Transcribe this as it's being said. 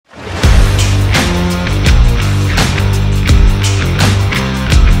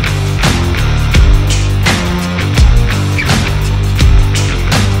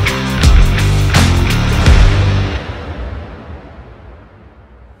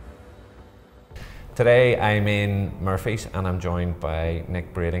Today I'm in Murphy's and I'm joined by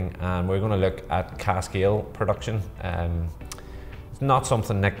Nick Brading, and we're going to look at cask ale production. It's not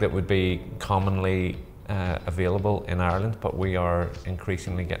something, Nick, that would be commonly available in Ireland, but we are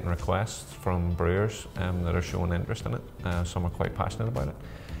increasingly getting requests from brewers that are showing interest in it. Some are quite passionate about it.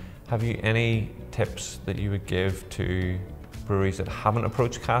 Have you any tips that you would give to breweries that haven't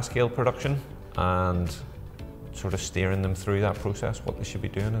approached cask ale production and sort of steering them through that process, what they should be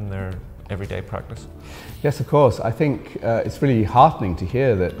doing in their everyday practice? Yes, of course. I think it's really heartening to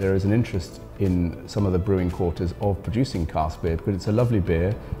hear that there is an interest in some of the brewing quarters of producing cask beer, because it's a lovely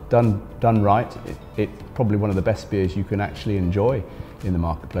beer, done right. It's probably one of the best beers you can actually enjoy in the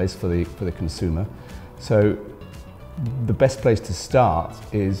marketplace for the consumer. So the best place to start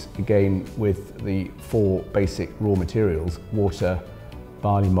is, again, with the 4 basic raw materials: water,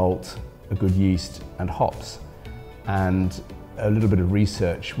 barley malt, a good yeast, and hops. And a little bit of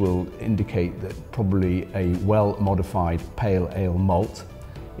research will indicate that probably a well-modified pale ale malt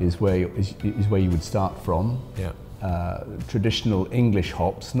is where you would start from. Yeah. Traditional English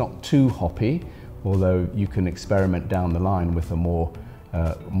hops, not too hoppy, although you can experiment down the line with a more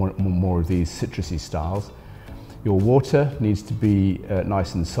of these citrusy styles. Your water needs to be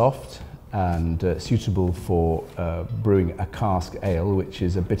nice and soft and suitable for brewing a cask ale, which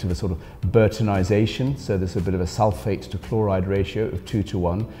is a bit of a sort of Burtonization. So there's a bit of a sulfate to chloride ratio of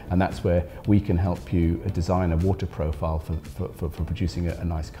 2:1, and that's where we can help you design a water profile for producing a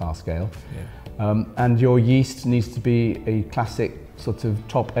nice cask ale. Yeah. And your yeast needs to be a classic sort of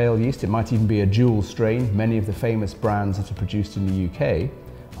top ale yeast. It might even be a dual strain. Many of the famous brands that are produced in the UK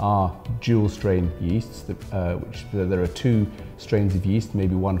are dual strain yeasts, which there are 2 strains of yeast,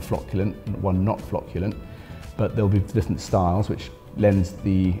 maybe one flocculent and one not flocculent, but there'll be different styles, which lends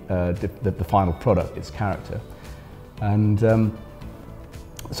the final product its character. And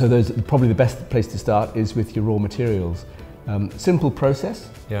so probably the best place to start is with your raw materials. Simple process,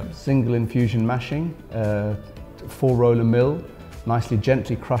 yeah. Single infusion mashing, 4-roller mill, nicely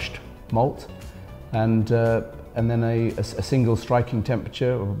gently crushed malt, and then a single striking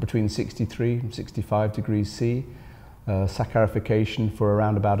temperature of between 63 and 65 degrees C, saccharification for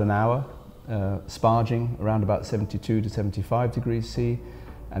around about an hour, sparging around about 72 to 75 degrees C,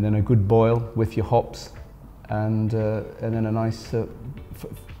 and then a good boil with your hops, and then a nice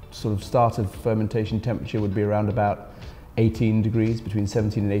sort of start of fermentation temperature would be around about 18 degrees, between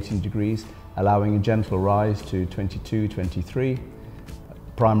 17 and 18 degrees, allowing a gentle rise to 22, 23.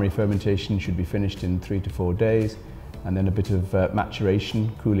 Primary fermentation should be finished in 3 to 4 days, and then a bit of maturation,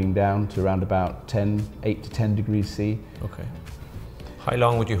 cooling down to around about 8 to 10 degrees C. Okay. How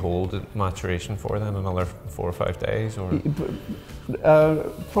long would you hold the maturation for then? Another 4 or 5 days, or?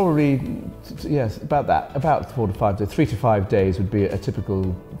 Probably, yes, about that. About 4 to 5 days. 3 to 5 days would be a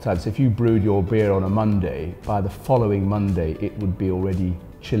typical time. So if you brewed your beer on a Monday, by the following Monday it would be already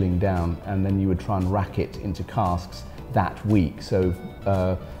chilling down, and then you would try and rack it into casks that week. So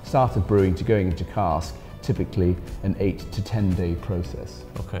start of brewing to going into cask, typically an 8 to 10 day process.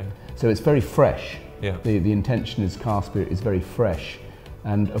 Okay. So it's very fresh. Yeah. The intention is cask beer is very fresh.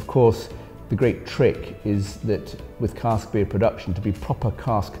 And of course, the great trick is that with cask beer production, to be proper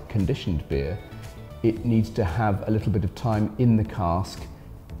cask conditioned beer, it needs to have a little bit of time in the cask,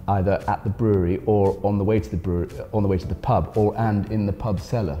 either at the brewery or on the way to the brewery, on the way to the pub, and in the pub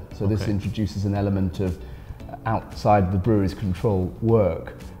cellar. So this introduces an element of outside the brewery's control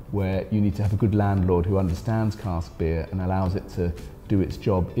work, where you need to have a good landlord who understands cask beer and allows it to do its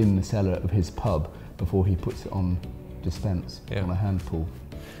job in the cellar of his pub before he puts it on dispense, on a hand pull.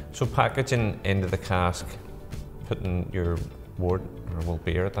 So packaging into the cask, putting your wort, or well,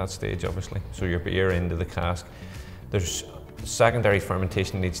 beer at that stage obviously, so your beer into the cask, there's secondary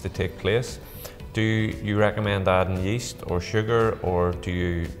fermentation needs to take place. Do you recommend adding yeast or sugar, or do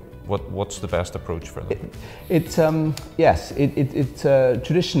you what's the best approach for them? Yes,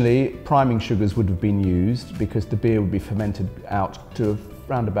 traditionally priming sugars would have been used because the beer would be fermented out to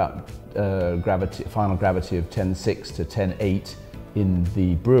around about final gravity of 10.6 to 10.8 in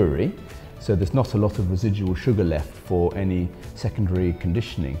the brewery. So there's not a lot of residual sugar left for any secondary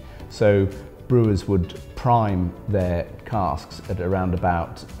conditioning. So brewers would prime their casks at around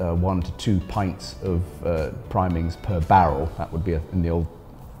about 1 to 2 pints of primings per barrel. That would be in the old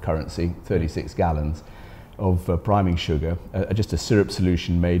currency, 36 gallons of priming sugar, just a syrup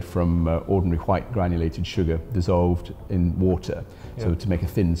solution made from ordinary white granulated sugar dissolved in water, so to make a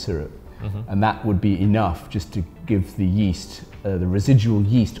thin syrup. And that would be enough just to give the yeast, the residual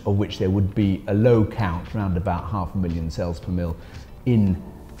yeast, of which there would be a low count, around about 500,000 cells per mil in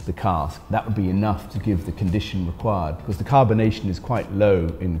the cask. That would be enough to give the condition required, because the carbonation is quite low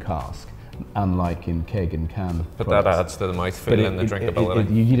in cask, unlike in keg and can. But products. that adds to the mouthfeel and the drinkability.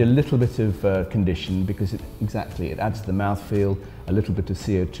 You need a little bit of condition because it adds to the mouthfeel. A little bit of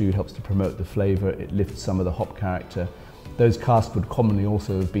CO2 helps to promote the flavour. It lifts some of the hop character. Those casks would commonly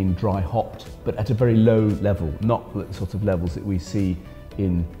also have been dry hopped, but at a very low level, not the sort of levels that we see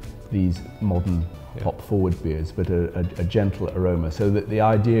in these modern hop forward beers, but a gentle aroma. So that the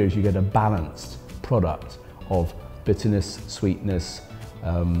idea is you get a balanced product of bitterness, sweetness,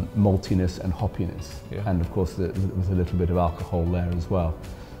 maltiness and hoppiness, and of course with a little bit of alcohol there as well.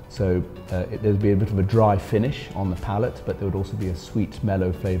 So there'd be a bit of a dry finish on the palate, but there would also be a sweet,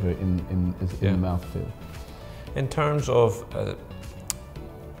 mellow flavour in the mouthfeel. In terms of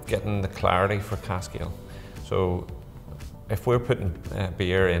getting the clarity for cask ale, so if we're putting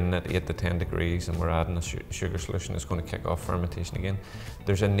beer in at 8 to 10 degrees and we're adding a sugar solution that's going to kick off fermentation again,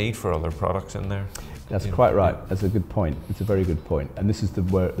 there's a need for other products in there. That's quite right. That's a good point. It's a very good point. And this is the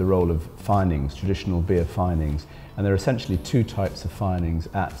role of finings, traditional beer finings. And there are essentially two types of finings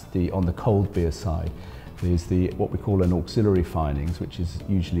on the cold beer side. There's what we call an auxiliary finings, which is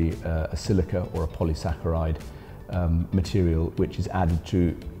usually a silica or a polysaccharide material which is added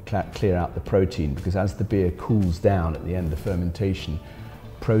to clear out the protein, because as the beer cools down at the end of fermentation,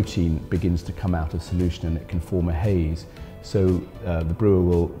 protein begins to come out of solution and it can form a haze. So the brewer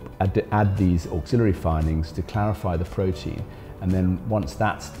will add these auxiliary finings to clarify the protein, and then once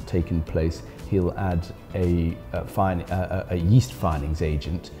that's taken place, he'll add a yeast finings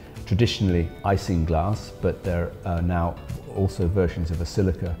agent, traditionally isinglass, but there are now also versions of a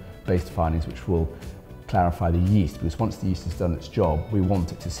silica-based finings which will clarify the yeast, because once the yeast has done its job, we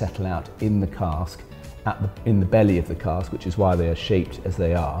want it to settle out in the cask, in the belly of the cask, which is why they are shaped as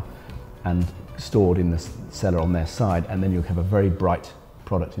they are, and stored in the cellar on their side, and then you'll have a very bright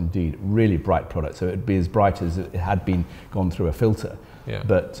product indeed, really bright product. So it'd be as bright as it had been gone through a filter. Yeah.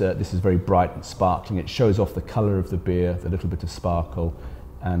 But this is very bright and sparkling. It shows off the colour of the beer, the little bit of sparkle,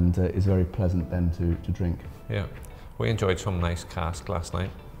 and is very pleasant then to drink. Yeah, we enjoyed some nice cask last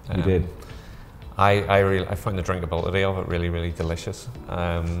night. We did. I found the drinkability of it really, really delicious.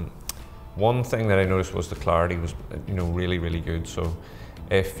 One thing that I noticed was the clarity was, really, really good. So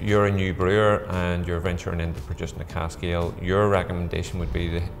if you're a new brewer and you're venturing into producing a cask ale, your recommendation would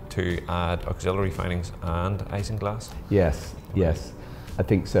be to add auxiliary finings and isinglass? Yes, yes, I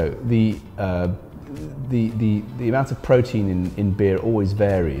think so. The amount of protein in beer always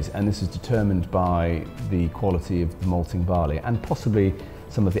varies, and this is determined by the quality of the malting barley and possibly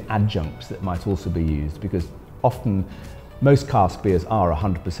some of the adjuncts that might also be used, because often most cask beers are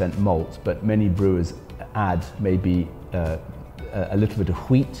 100% malt, but many brewers add maybe a little bit of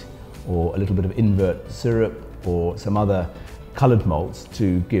wheat or a little bit of invert syrup or some other coloured malts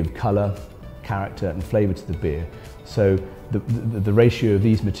to give colour, character and flavour to the beer. So the ratio of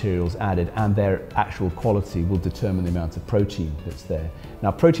these materials added and their actual quality will determine the amount of protein that's there.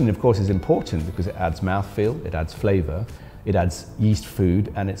 Now protein of course is important because it adds mouthfeel, it adds flavour, it adds yeast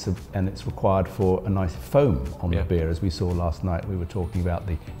food, and it's required for a nice foam on the beer. As we saw last night, we were talking about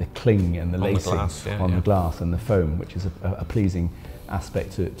the cling and the lacing on the glass and the foam, which is a pleasing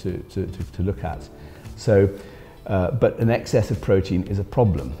aspect to look at. So, but an excess of protein is a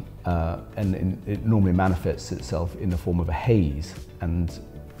problem, and it normally manifests itself in the form of a haze. And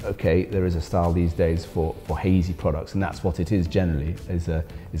okay, there is a style these days for hazy products, and that's what it is generally, is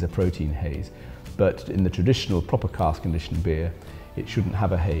a protein haze. But in the traditional proper cask conditioned beer, it shouldn't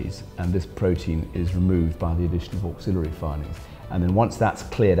have a haze, and this protein is removed by the addition of auxiliary finings. And then once that's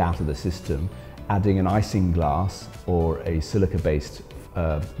cleared out of the system, adding an isinglass or a silica-based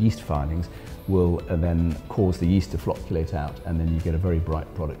yeast finings will then cause the yeast to flocculate out, and then you get a very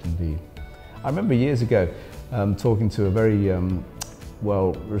bright product indeed. I remember years ago talking to a very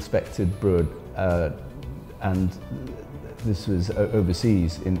well-respected brewer, and this was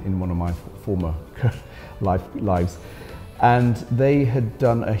overseas in one of my former lives, and they had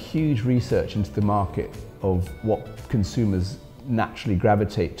done a huge research into the market of what consumers naturally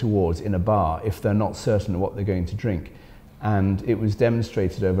gravitate towards in a bar if they're not certain of what they're going to drink. And it was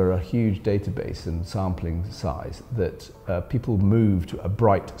demonstrated over a huge database and sampling size that people move to a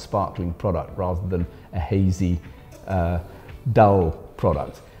bright, sparkling product rather than a hazy, dull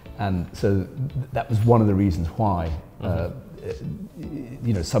product. And so that was one of the reasons why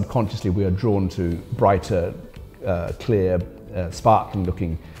subconsciously we are drawn to brighter, clear,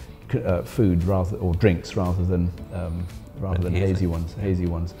 sparkling-looking food or drinks rather than hazy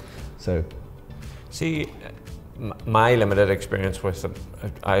ones. So, see, my limited experience with it,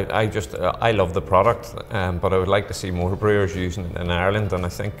 I love the product, but I would like to see more brewers using it in Ireland, and I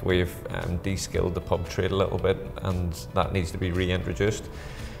think we've de-skilled the pub trade a little bit, and that needs to be reintroduced.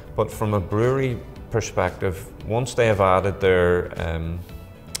 But from a brewery perspective, once they have added their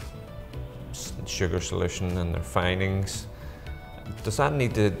sugar solution and their finings, does that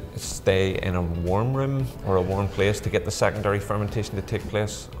need to stay in a warm room or a warm place to get the secondary fermentation to take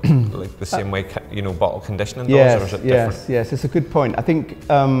place, like the same way, you know, bottle conditioning does, or is it different? Yes, it's a good point. I think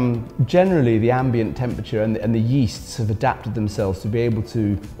generally the ambient temperature and the yeasts have adapted themselves to be able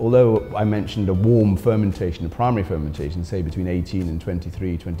to, although I mentioned a warm fermentation, a primary fermentation, say between 18 and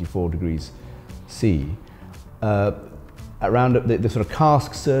 23, 24 degrees C, around the sort of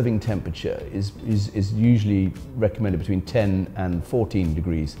cask serving temperature is usually recommended between 10 and 14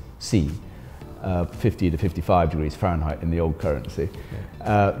 degrees C, 50 to 55 degrees Fahrenheit in the old currency.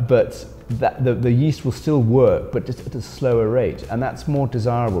 But the yeast will still work, but just at a slower rate, and that's more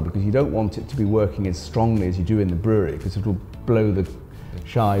desirable because you don't want it to be working as strongly as you do in the brewery, because it will blow the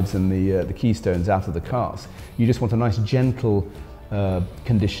chives and the keystones out of the cask. You just want a nice gentle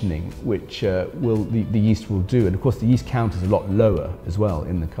conditioning, which the yeast will do. And of course the yeast count is a lot lower as well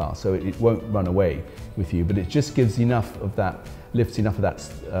in the cask, so it won't run away with you, but it just gives enough of that, lifts enough of that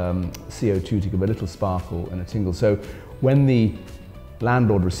CO2 to give a little sparkle and a tingle. So when the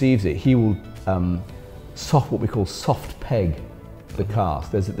landlord receives it, he will what we call soft peg the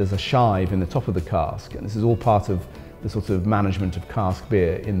cask. There's a shive in the top of the cask, and this is all part of the sort of management of cask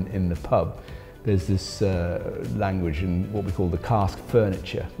beer in the pub. There's this language in what we call the cask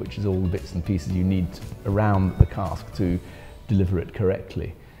furniture, which is all the bits and pieces you need around the cask to deliver it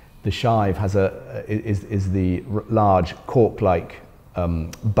correctly. The shive has is the large cork-like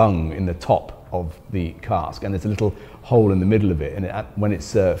bung in the top of the cask, and there's a little hole in the middle of it. And when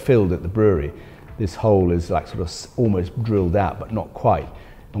it's filled at the brewery, this hole is like sort of almost drilled out, but not quite.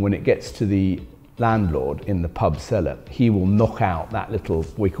 And when it gets to the landlord in the pub cellar, he will knock out that little,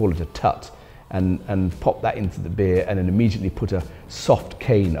 we call it a tut, and pop that into the beer, and then immediately put a soft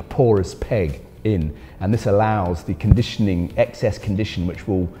cane, a porous peg in, and this allows the conditioning, excess condition which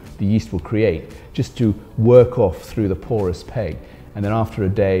the yeast will create, just to work off through the porous peg. And then after a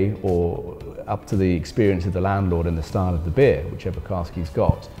day, or up to the experience of the landlord and the style of the beer, whichever cask he's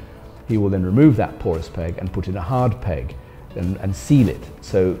got, he will then remove that porous peg and put in a hard peg and seal it.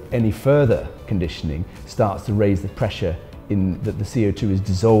 So any further conditioning starts to raise the pressure in that the CO2 is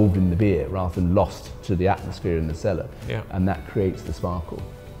dissolved in the beer rather than lost to the atmosphere in the cellar, and that creates the sparkle.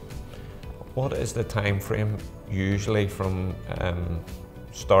 What is the time frame usually from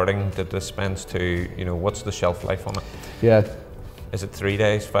starting the dispense to, you know, what's the shelf life on it? Yeah. Is it 3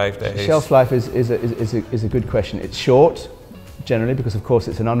 days, 5 days? Shelf life is a good question. It's short, generally, because of course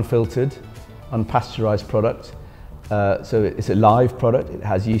it's an unfiltered, unpasteurized product. So it's a live product, it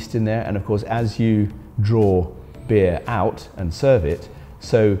has yeast in there, and of course as you draw beer out and serve it,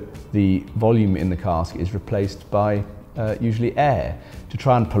 so the volume in the cask is replaced by usually air. To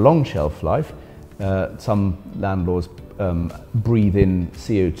try and prolong shelf life, some landlords breathe in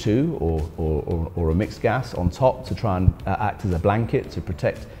CO2 or a mixed gas on top to try and act as a blanket to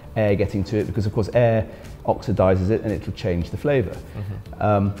protect air getting to it, because of course air oxidizes it and it will change the flavor.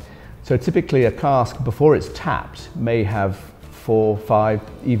 So typically a cask before it's tapped may have 4, 5,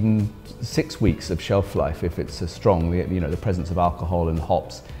 even 6 weeks of shelf life if it's a strong, you know, the presence of alcohol and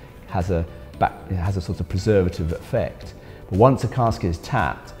hops has a sort of preservative effect. But once a cask is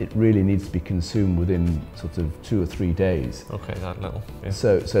tapped, it really needs to be consumed within sort of 2 or 3 days. Okay, that little. Yeah.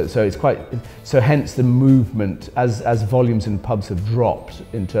 So it's quite, so hence the movement as volumes in pubs have dropped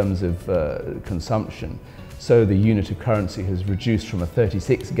in terms of consumption. So the unit of currency has reduced from a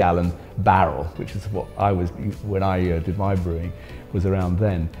 36-gallon barrel, which is what I was, when I did my brewing, was around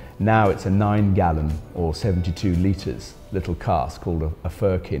then. Now it's a 9-gallon or 72 litres little cask called a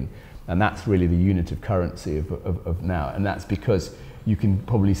firkin, and that's really the unit of currency of now. And that's because you can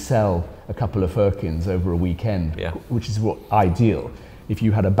probably sell a couple of firkins over a weekend, which is what ideal. If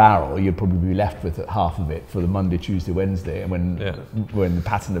you had a barrel, you'd probably be left with half of it for the Monday, Tuesday, Wednesday, and when the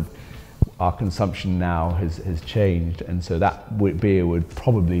pattern of our consumption now has changed, and so that beer would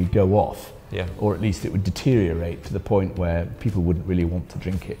probably go off, or at least it would deteriorate to the point where people wouldn't really want to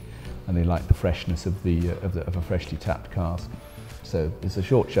drink it, and they like the freshness of a freshly tapped cask. So it's a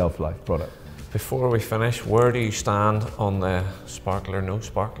short shelf life product. Before we finish, where do you stand on the sparkler, no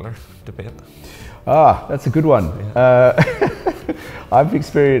sparkler debate? Ah, that's a good one. I've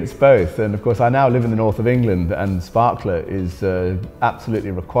experienced both, and of course I now live in the north of England, and sparkler is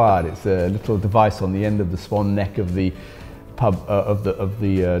absolutely required. It's a little device on the end of the swan neck of the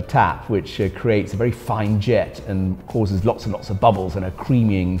tap, which creates a very fine jet and causes lots and lots of bubbles and a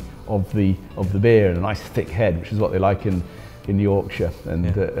creaming of the beer and a nice thick head, which is what they like in Yorkshire and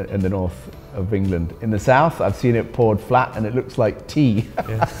the north of England. In the south, I've seen it poured flat and it looks like tea.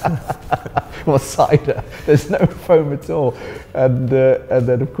 Yeah. Or cider. There's no foam at all. And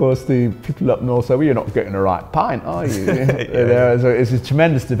then, of course, the people up north say, well, you're not getting the right pint, are you? So it's a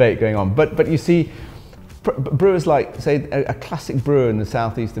tremendous debate going on. But you see, brewers like, say, a classic brewer in the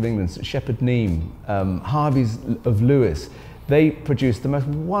southeast of England, Shepherd Neame, Harvey's of Lewis, they produce the most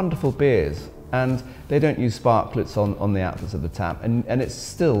wonderful beers. And they don't use sparklets on the outlets of the tap, and it's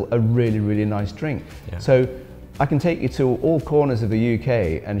still a really, really nice drink. Yeah. So I can take you to all corners of the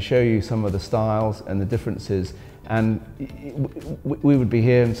UK and show you some of the styles and the differences, and we would be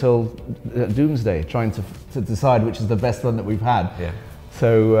here until doomsday trying to decide which is the best one that we've had. Yeah.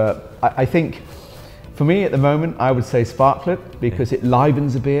 So I think for me at the moment I would say sparklet, because it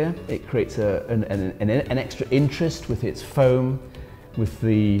livens a beer, it creates an extra interest with its foam, with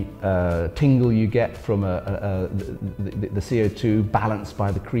the tingle you get from the CO2 balanced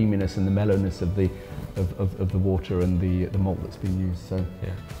by the creaminess and the mellowness of the water and the malt that's been used. So yeah.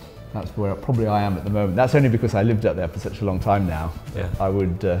 that's where probably I am at the moment. That's only because I lived up there for such a long time now. Yeah. I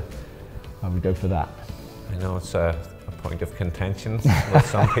would go for that. I know it's a point of contention with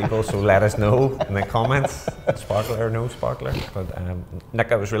some people, so let us know in the comments, sparkler or no sparkler. But Nick,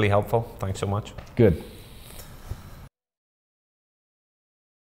 that was really helpful. Thanks so much. Good.